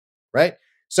below, right?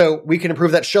 So we can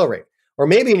improve that show rate. Or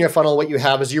maybe in your funnel, what you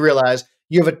have is you realize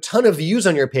you have a ton of views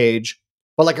on your page,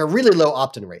 but like a really low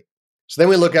opt-in rate. So then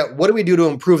we look at what do we do to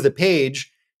improve the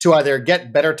page to either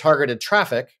get better targeted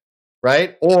traffic,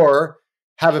 right? Or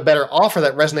have a better offer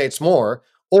that resonates more,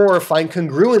 or find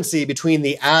congruency between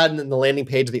the ad and the landing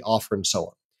page, the offer, and so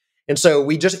on. And so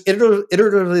we just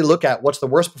iteratively look at what's the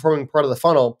worst performing part of the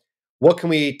funnel, what can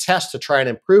we test to try and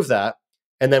improve that,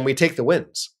 and then we take the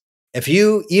wins. If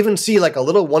you even see like a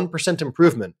little 1%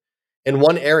 improvement in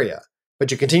one area,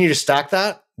 but you continue to stack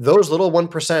that, those little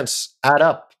 1% add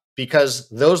up because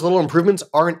those little improvements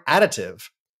aren't additive.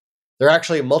 They're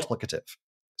actually multiplicative.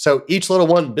 So each little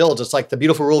one builds. It's like the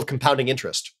beautiful rule of compounding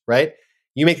interest, right?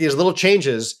 You make these little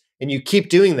changes and you keep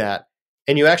doing that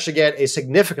and you actually get a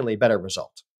significantly better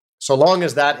result. So long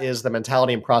as that is the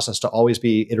mentality and process to always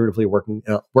be iteratively working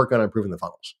on improving the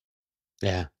funnels.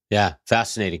 Yeah.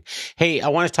 Fascinating. Hey, I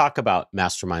want to talk about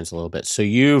masterminds a little bit. So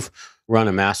you've run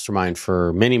a mastermind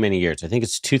for many, many years. I think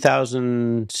it's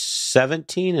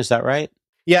 2017. Is that right?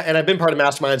 Yeah. And I've been part of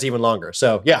masterminds even longer.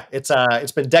 So yeah, it's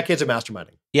been decades of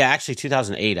masterminding. Yeah, actually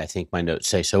 2008, I think my notes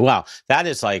say. So wow, that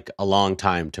is like a long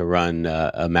time to run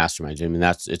a mastermind. I mean,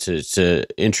 it's an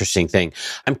interesting thing.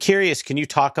 I'm curious, can you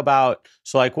talk about,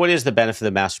 so like what is the benefit of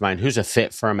the mastermind? Who's a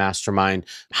fit for a mastermind?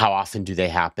 How often do they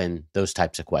happen? Those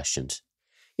types of questions.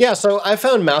 Yeah, so I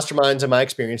found masterminds in my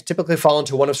experience typically fall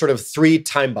into one of sort of 3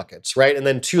 time buckets, right? And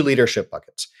then 2 leadership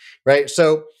buckets, right?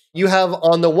 So you have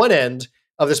on the one end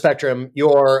of the spectrum,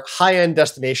 your high-end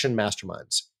destination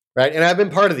masterminds, right? And I've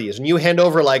been part of these, and you hand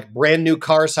over like brand new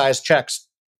car size checks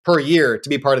per year to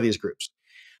be part of these groups.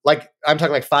 Like I'm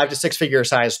talking like 5 to 6 figure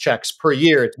size checks per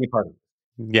year to be part of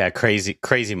them. Yeah,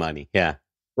 crazy money. Yeah.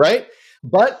 Right?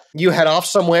 But you head off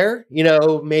somewhere,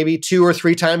 maybe 2 or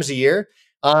 3 times a year.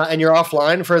 And you're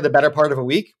offline for the better part of a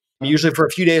week, usually for a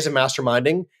few days of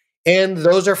masterminding. And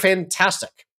those are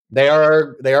fantastic. They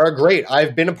are great.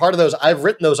 I've been a part of those. I've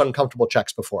written those uncomfortable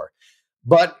checks before.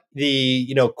 But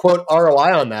the, quote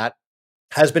ROI on that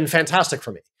has been fantastic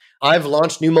for me. I've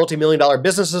launched new multi-million-dollar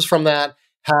businesses from that,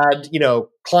 had,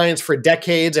 clients for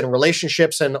decades and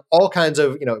relationships and all kinds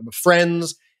of,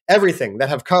 friends, everything that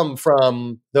have come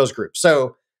from those groups.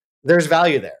 So there's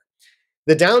value there.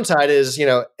 The downside is,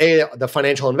 the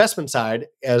financial investment side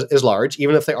is large,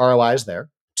 even if the ROI is there.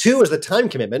 2 is the time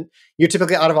commitment. You're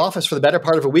typically out of office for the better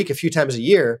part of a week, a few times a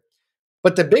year.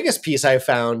 But the biggest piece I've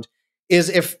found is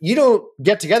if you don't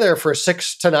get together for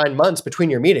 6 to 9 months between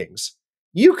your meetings,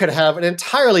 you could have an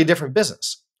entirely different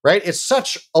business, right? It's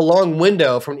such a long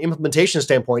window from an implementation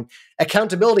standpoint.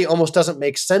 Accountability almost doesn't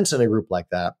make sense in a group like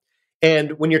that.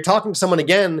 And when you're talking to someone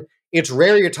again, it's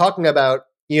rare you're talking about,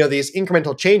 these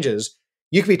incremental changes.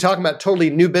 You could be talking about totally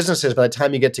new businesses by the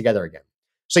time you get together again.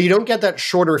 So you don't get that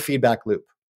shorter feedback loop.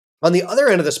 On the other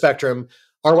end of the spectrum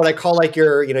are what I call like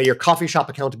your coffee shop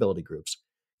accountability groups.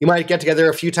 You might get together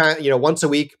a few times, once a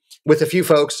week with a few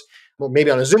folks, maybe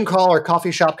on a Zoom call or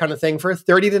coffee shop kind of thing for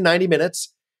 30 to 90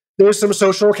 minutes. There's some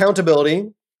social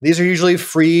accountability. These are usually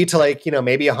free to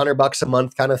maybe $100 a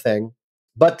month kind of thing.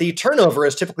 But the turnover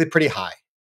is typically pretty high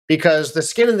because the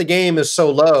skin in the game is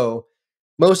so low.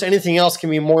 Most anything else can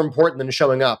be more important than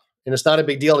showing up. And it's not a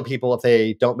big deal to people if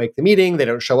they don't make the meeting, they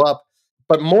don't show up.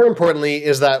 But more importantly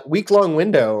is that week-long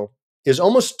window is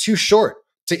almost too short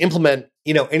to implement,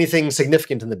 anything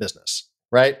significant in the business,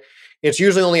 right? It's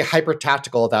usually only hyper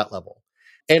tactical at that level.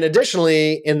 And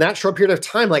additionally, in that short period of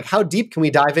time, like how deep can we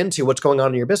dive into what's going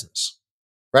on in your business,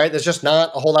 right? There's just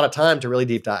not a whole lot of time to really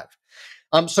deep dive.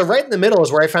 So right in the middle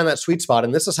is where I found that sweet spot.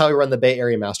 And this is how we run the Bay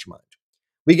Area Mastermind.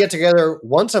 We get together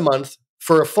once a month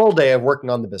for a full day of working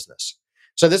on the business.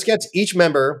 So this gets each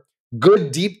member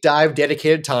good deep dive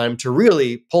dedicated time to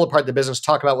really pull apart the business,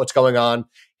 talk about what's going on,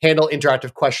 handle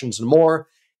interactive questions and more,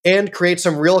 and create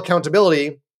some real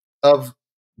accountability of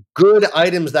good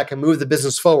items that can move the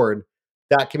business forward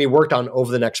that can be worked on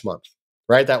over the next month,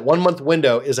 right? That 1 month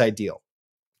window is ideal,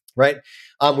 right?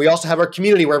 We also have our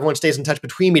community where everyone stays in touch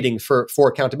between meetings for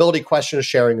accountability, questions,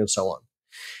 sharing, and so on.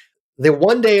 The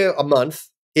 1 day a month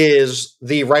is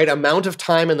the right amount of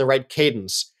time and the right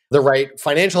cadence, the right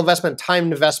financial investment,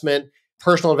 time investment,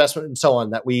 personal investment, and so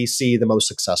on that we see the most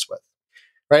success with,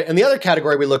 right? And the other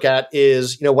category we look at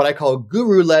is, what I call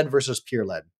guru-led versus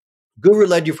peer-led.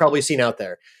 Guru-led you've probably seen out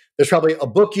there. There's probably a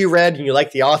book you read and you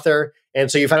like the author, and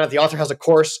so you find out the author has a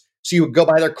course, so you go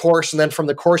buy their course, and then from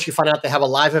the course you find out they have a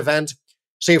live event,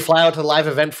 so you fly out to the live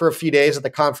event for a few days at the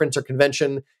conference or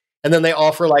convention, and then they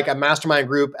offer like a mastermind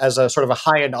group as a sort of a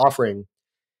high-end offering.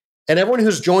 And everyone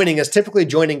who's joining is typically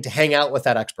joining to hang out with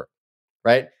that expert,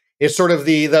 right? It's sort of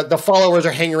the followers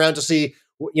are hanging around to see,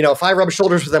 if I rub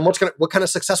shoulders with them, what kind of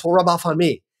success will rub off on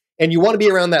me? And you want to be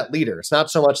around that leader. It's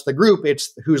not so much the group,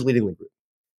 it's who's leading the group.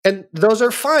 And those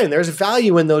are fine. There's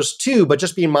value in those too, but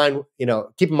just keep in mind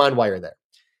why you're there.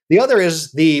 The other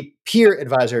is the peer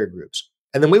advisory groups.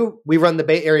 And then we run the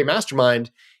Bay Area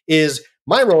Mastermind is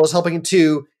my role is helping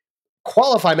to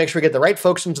qualify, make sure we get the right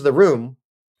folks into the room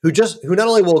who not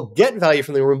only will get value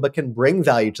from the room, but can bring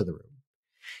value to the room.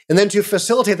 And then to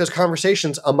facilitate those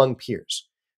conversations among peers,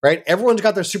 right? Everyone's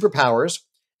got their superpowers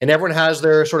and everyone has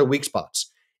their sort of weak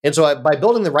spots. And so by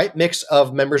building the right mix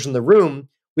of members in the room,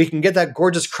 we can get that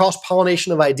gorgeous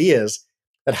cross-pollination of ideas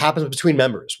that happens between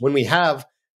members when we have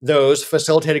those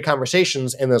facilitated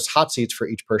conversations and those hot seats for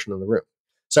each person in the room.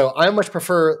 So I much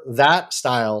prefer that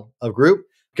style of group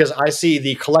because I see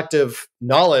the collective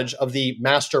knowledge of the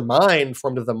mastermind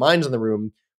formed of the minds in the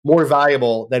room more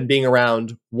valuable than being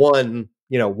around one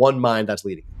mind that's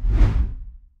leading.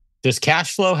 Does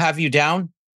cash flow have you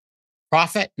down?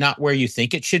 Profit not where you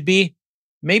think it should be?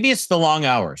 Maybe it's the long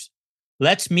hours.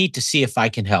 Let's meet to see if I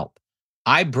can help.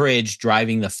 I bridge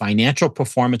driving the financial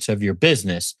performance of your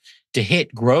business to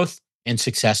hit growth and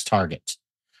success targets.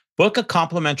 Book a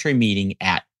complimentary meeting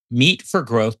at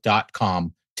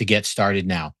meetforgrowth.com to get started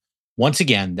now. Once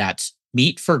again, that's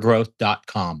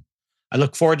meetforgrowth.com. I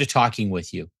look forward to talking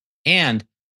with you. And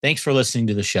thanks for listening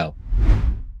to the show.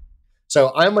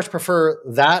 So I much prefer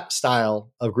that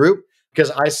style of group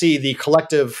because I see the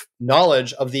collective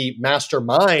knowledge of the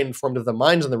mastermind formed of the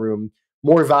minds in the room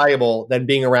more valuable than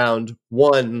being around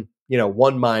one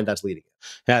mind that's leading it.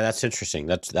 Yeah, that's interesting.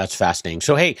 That's fascinating.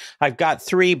 So, hey, I've got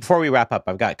before we wrap up,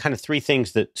 I've got kind of 3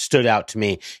 things that stood out to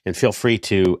me, and feel free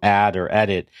to add or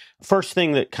edit. First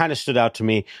thing that kind of stood out to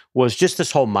me was just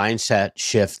this whole mindset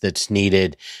shift that's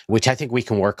needed, which I think we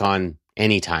can work on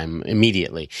anytime,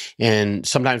 immediately. And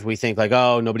sometimes we think like,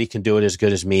 oh, nobody can do it as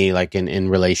good as me, like in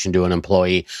relation to an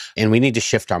employee. And we need to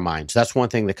shift our minds. That's one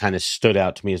thing that kind of stood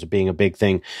out to me as being a big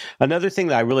thing. Another thing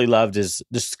that I really loved is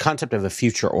this concept of a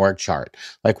future org chart.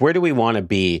 Like, where do we want to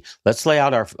be? Let's lay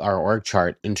out our org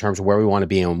chart in terms of where we want to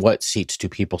be and what seats do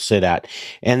people sit at.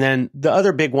 And then the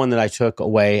other big one that I took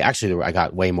away, actually, I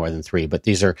got way more than 3, but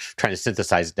these are trying to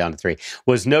synthesize it down to 3,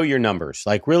 was know your numbers.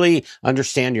 Like, really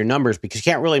understand your numbers, because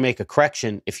you can't really make a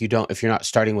correction if you're not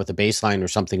starting with a baseline or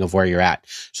something of where you're at.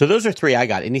 So those are 3 I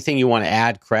got. Anything you want to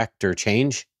add, correct, or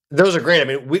change? Those are great. I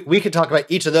mean, we could talk about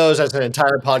each of those as an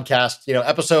entire podcast,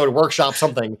 episode, workshop,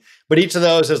 something. But each of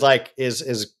those is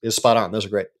spot on. Those are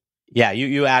great. Yeah,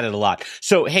 you added a lot.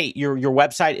 So, hey, your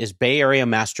website is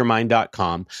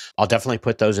bayareamastermind.com. I'll definitely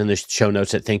put those in the show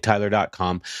notes at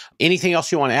thinktyler.com. Anything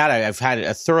else you want to add?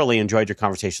 I've thoroughly enjoyed your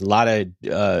conversation. A lot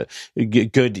of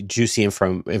good, juicy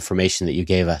information that you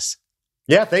gave us.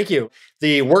 Yeah, thank you.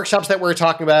 The workshops that we're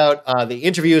talking about, the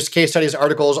interviews, case studies,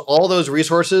 articles, all those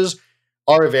resources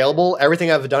are available.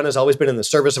 Everything I've done has always been in the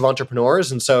service of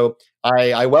entrepreneurs. And so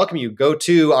I welcome you. Go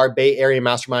to our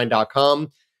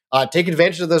bayareamastermind.com. Take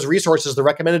advantage of those resources, the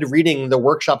recommended reading, the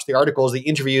workshops, the articles, the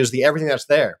interviews, everything that's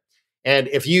there. And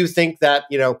if you think that,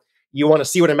 you want to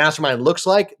see what a mastermind looks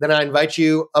like, then I invite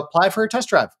you apply for a test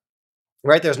drive,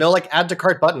 right? There's no add to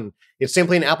cart button. It's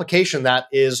simply an application that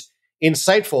is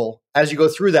insightful as you go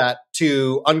through that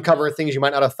to uncover things you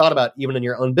might not have thought about even in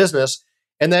your own business.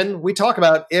 And then we talk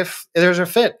about if there's a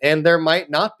fit, and there might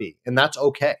not be, and that's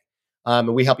okay.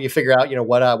 And we help you figure out,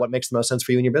 what makes the most sense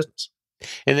for you in your business.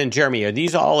 And then, Jeremy, are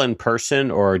these all in person,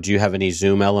 or do you have any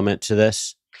Zoom element to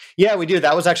this? Yeah, we do.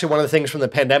 That was actually one of the things from the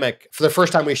pandemic. For the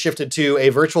first time, we shifted to a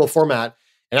virtual format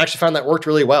and actually found that worked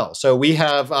really well. So we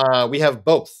have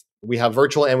both. We have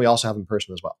virtual and we also have in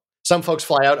person as well. Some folks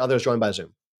fly out, others join by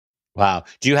Zoom. Wow.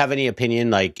 Do you have any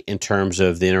opinion, like in terms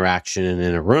of the interaction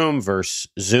in a room versus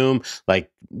Zoom? Like,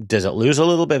 does it lose a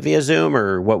little bit via Zoom,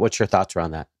 or what's your thoughts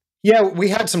around that? Yeah, we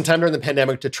had some time during the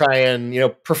pandemic to try and,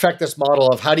 perfect this model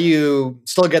of how do you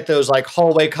still get those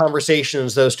hallway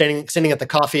conversations, those standing at the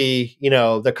coffee,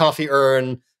 the coffee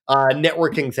urn,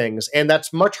 networking things. And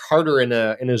that's much harder in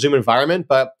a Zoom environment,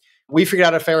 but we figured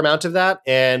out a fair amount of that.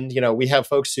 And, we have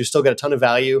folks who still get a ton of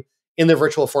value in the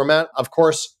virtual format. Of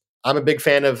course, I'm a big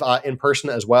fan of in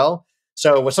person as well.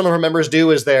 So what some of our members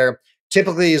do is they're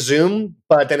typically Zoom,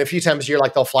 but then a few times a year,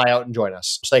 they'll fly out and join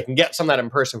us. So they can get some of that in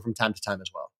person from time to time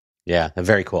as well. Yeah,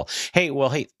 very cool. Hey,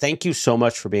 thank you so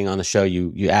much for being on the show.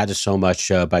 You added so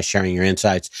much by sharing your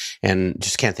insights, and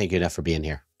just can't thank you enough for being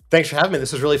here. Thanks for having me.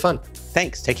 This was really fun.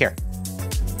 Thanks. Take care.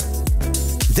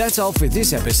 That's all for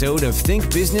this episode of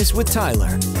Think Business with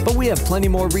Tyler. But we have plenty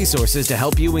more resources to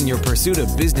help you in your pursuit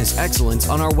of business excellence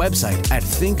on our website at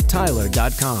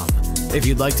thinktyler.com. If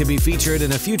you'd like to be featured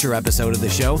in a future episode of the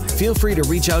show, feel free to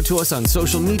reach out to us on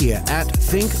social media at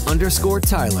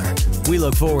think_Tyler. We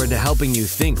look forward to helping you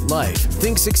think life,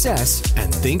 think success,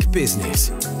 and think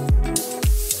business.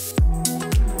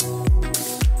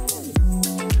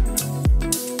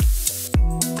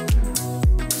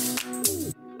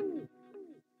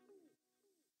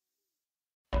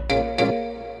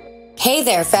 Hey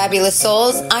there, fabulous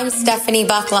souls. I'm Stephanie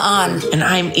Baklaan. And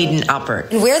I'm Eden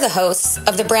Alpert. And we're the hosts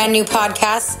of the brand new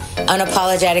podcast,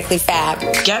 Unapologetically Fab.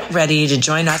 Get ready to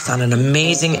join us on an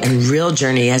amazing and real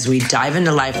journey as we dive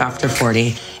into life after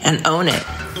 40 and own it.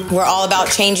 We're all about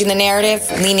changing the narrative,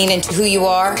 leaning into who you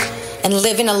are, and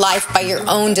living a life by your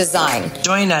own design.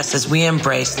 Join us as we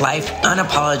embrace life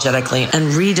unapologetically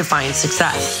and redefine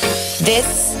success.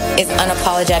 This is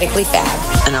Unapologetically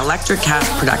Fab, an Electric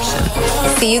Cast production.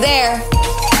 See you there.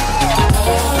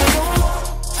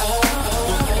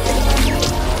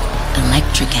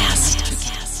 Electricast.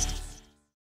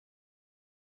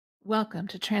 Welcome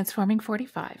to Transforming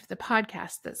 45, the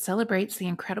podcast that celebrates the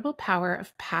incredible power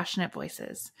of passionate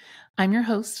voices. I'm your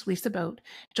host, Lisa Boat.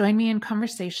 Join me in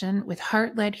conversation with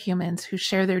heart-led humans who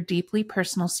share their deeply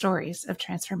personal stories of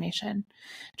transformation.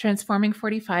 Transforming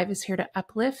 45 is here to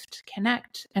uplift,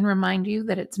 connect, and remind you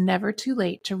that it's never too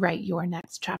late to write your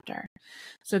next chapter.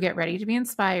 So get ready to be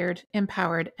inspired,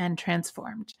 empowered, and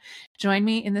transformed. Join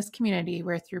me in this community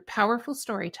where through powerful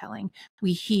storytelling,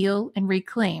 we heal and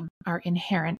reclaim our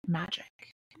inherent magic.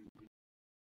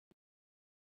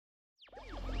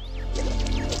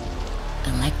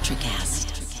 Electricast.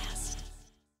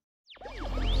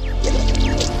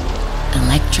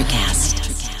 Electricast.